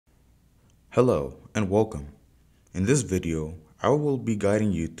Hello and welcome. In this video, I will be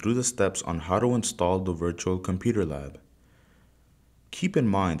guiding you through the steps on how to install the virtual computer lab. Keep in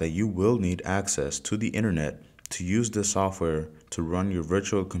mind that you will need access to the internet to use this software to run your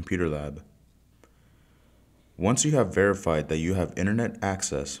virtual computer lab. Once you have verified that you have internet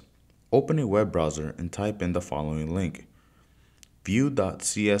access, open a web browser and type in the following link: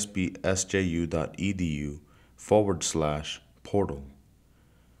 view.csb+SJU.edu/portal.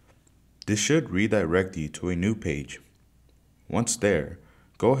 This should redirect you to a new page. Once there,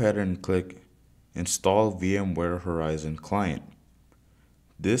 go ahead and click Install VMware Horizon Client.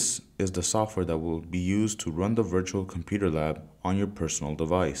 This is the software that will be used to run the virtual computer lab on your personal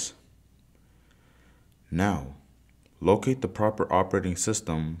device. Now, locate the proper operating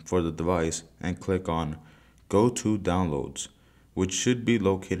system for the device and click on Go to Downloads, which should be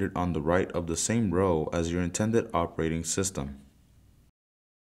located on the right of the same row as your intended operating system.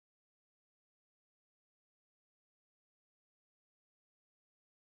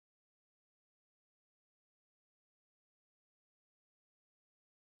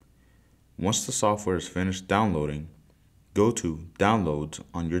 Once the software is finished downloading, go to Downloads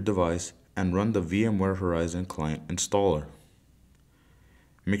on your device and run the VMware Horizon Client installer.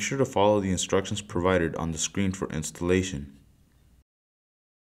 Make sure to follow the instructions provided on the screen for installation.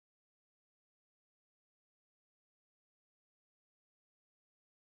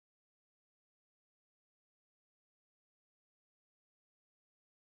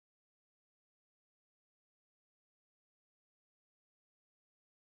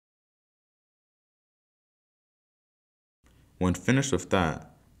 When finished with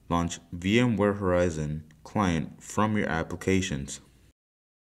that, launch VMware Horizon Client from your applications.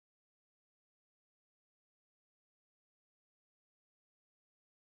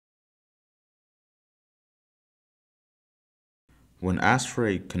 When asked for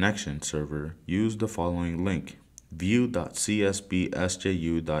a connection server, use the following link: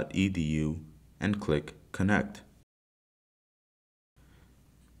 view.csb+SJU.edu and click Connect.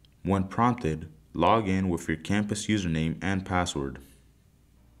 When prompted, log in with your campus username and password.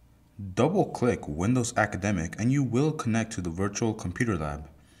 Double-click Windows Academic and you will connect to the virtual computer lab.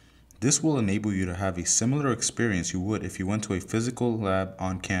 This will enable you to have a similar experience you would if you went to a physical lab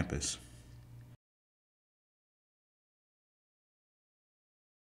on campus.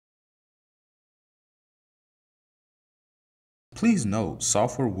 Please note,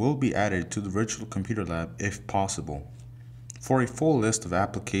 software will be added to the virtual computer lab if possible. For a full list of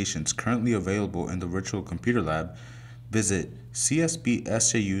applications currently available in the virtual computer lab, visit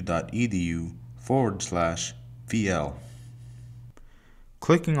csb+sju.edu/VL.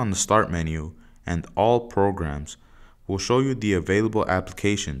 Clicking on the Start menu and All Programs will show you the available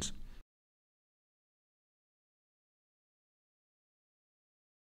applications.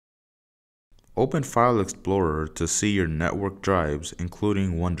 Open File Explorer to see your network drives,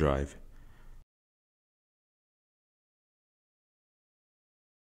 including OneDrive.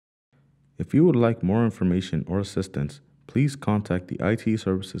 If you would like more information or assistance, please contact the IT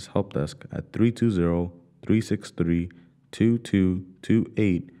Services Help Desk at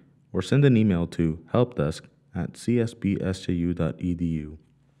 320-363-2228 or send an email to helpdesk@csb+sju.edu.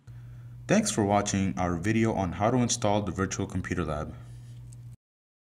 Thanks for watching our video on how to install the virtual computer lab.